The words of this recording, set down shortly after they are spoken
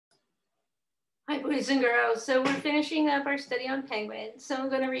Hi, boys and girls. So we're finishing up our study on penguins. So I'm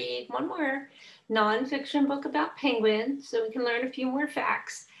going to read one more nonfiction book about penguins so we can learn a few more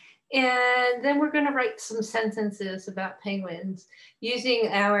facts. And then we're going to write some sentences about penguins using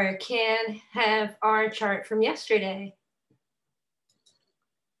our can, have, are chart from yesterday.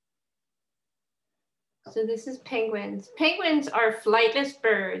 So this is penguins. Penguins are flightless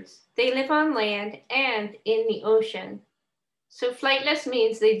birds. They live on land and in the ocean. So flightless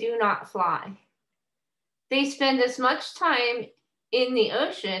means they do not fly. They spend as much time in the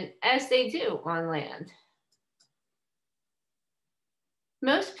ocean as they do on land.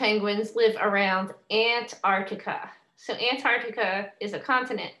 Most penguins live around Antarctica. So Antarctica is a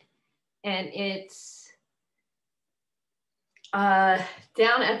continent and it's down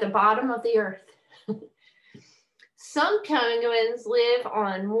at the bottom of the earth. Some penguins live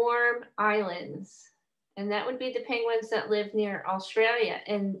on warm islands, and that would be the penguins that live near Australia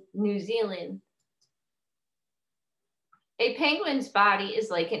and New Zealand. A penguin's body is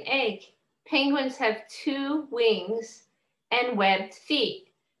like an egg. Penguins have 2 wings and webbed feet.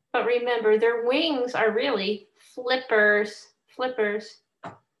 But remember, their wings are really flippers.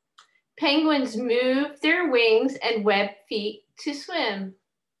 Penguins move their wings and webbed feet to swim.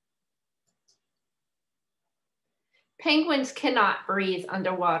 Penguins cannot breathe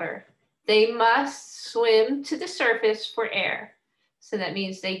underwater. They must swim to the surface for air. So that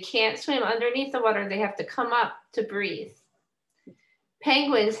means they can't swim underneath the water. They have to come up to breathe.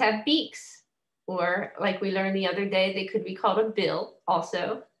 Penguins have beaks, or like we learned the other day, they could be called a bill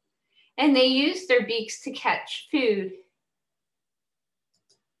also. And they use their beaks to catch food.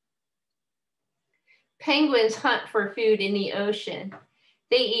 Penguins hunt for food in the ocean.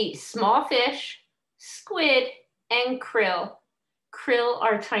 They eat small fish, squid, and krill. Krill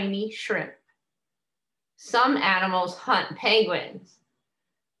are tiny shrimp. Some animals hunt penguins.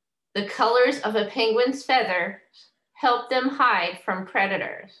 The colors of a penguin's feathers help them hide from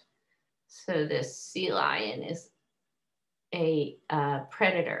predators. So this sea lion is a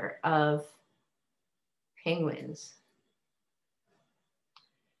predator of penguins.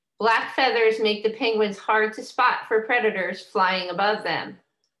 Black feathers make the penguins hard to spot for predators flying above them.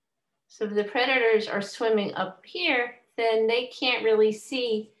 So if the predators are swimming up here, then they can't really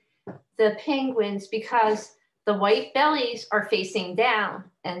see the penguins because the white bellies are facing down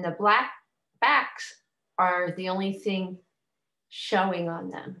and the black backs are the only thing showing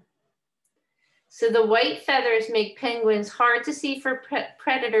on them. So the white feathers make penguins hard to see for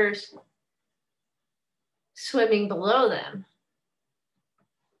predators swimming below them.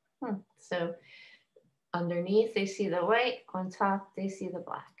 So underneath they see the white, on top they see the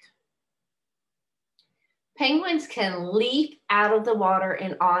black. Penguins can leap out of the water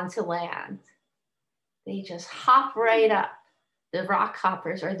and onto land. They just hop right up. The rock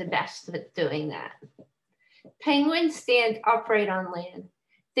hoppers are the best at doing that. Penguins stand upright on land.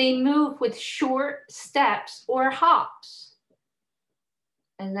 They move with short steps or hops.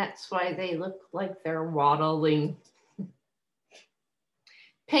 And that's why they look like they're waddling.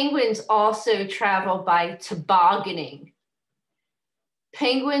 Penguins also travel by tobogganing.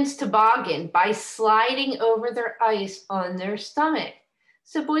 Penguins toboggan by sliding over their ice on their stomach.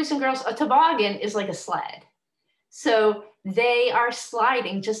 So boys and girls, a toboggan is like a sled. So they are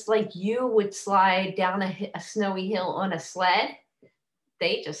sliding just like you would slide down a snowy hill on a sled.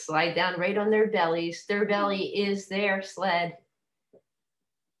 They just slide down right on their bellies. Their belly is their sled.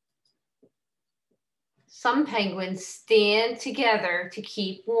 Some penguins stand together to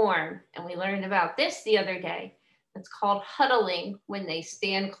keep warm. And we learned about this the other day. It's called huddling when they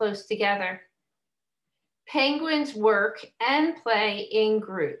stand close together. Penguins work and play in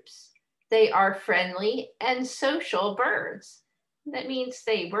groups. They are friendly and social birds. That means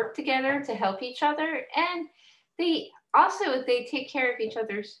they work together to help each other, and they take care of each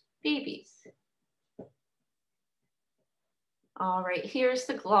other's babies. All right, here's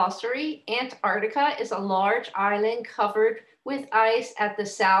the glossary. Antarctica is a large island covered with ice at the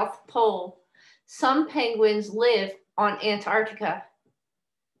South Pole. Some penguins live on Antarctica.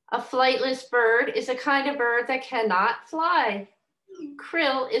 A flightless bird is a kind of bird that cannot fly.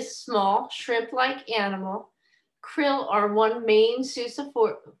 Krill is a small shrimp-like animal. Krill are one main source of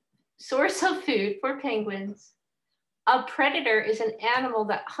food for penguins. A predator is an animal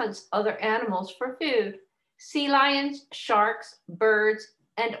that hunts other animals for food. Sea lions, sharks, birds,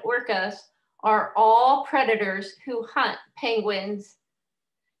 and orcas are all predators who hunt penguins.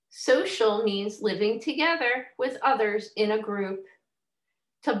 Social means living together with others in a group.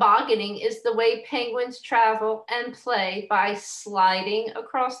 Tobogganing is the way penguins travel and play by sliding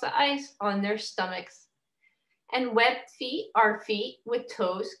across the ice on their stomachs. And webbed feet are feet with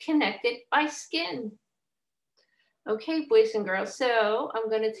toes connected by skin. Okay, boys and girls, so I'm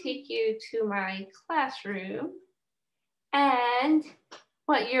going to take you to my classroom. And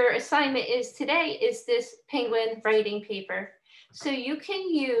what your assignment is today is this penguin writing paper. So you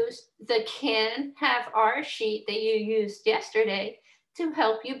can use the can have our sheet that you used yesterday to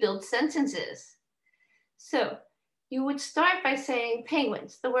help you build sentences. So you would start by saying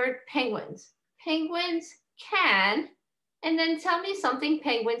penguins, the word penguins. Penguins can, and then tell me something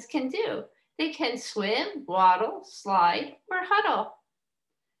penguins can do. They can swim, waddle, slide, or huddle.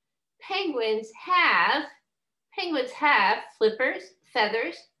 Penguins have flippers,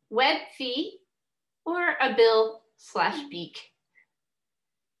 feathers, webbed feet, or a bill/beak.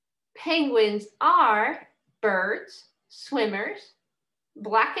 Penguins are birds, swimmers,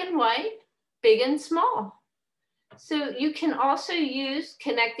 black and white, big and small. So you can also use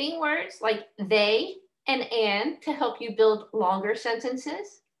connecting words like they and to help you build longer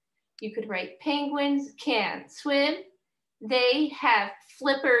sentences. You could write penguins can swim. They have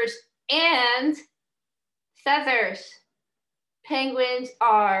flippers and feathers. Penguins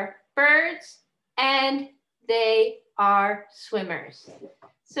are birds and they are swimmers.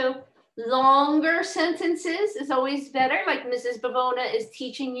 So longer sentences is always better, like Mrs. Bavona is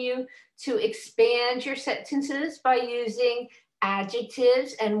teaching you to expand your sentences by using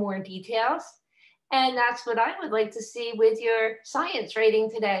adjectives and more details. And that's what I would like to see with your science writing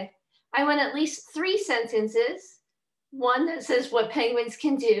today. I want at least 3 sentences, one that says what penguins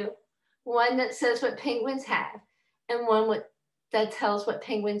can do, one that says what penguins have, and one that tells what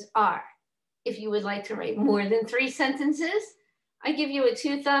penguins are. If you would like to write more than 3 sentences, I give you a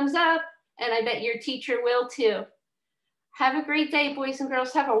 2 thumbs up, and I bet your teacher will too. Have a great day, boys and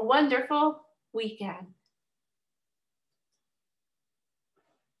girls. Have a wonderful weekend.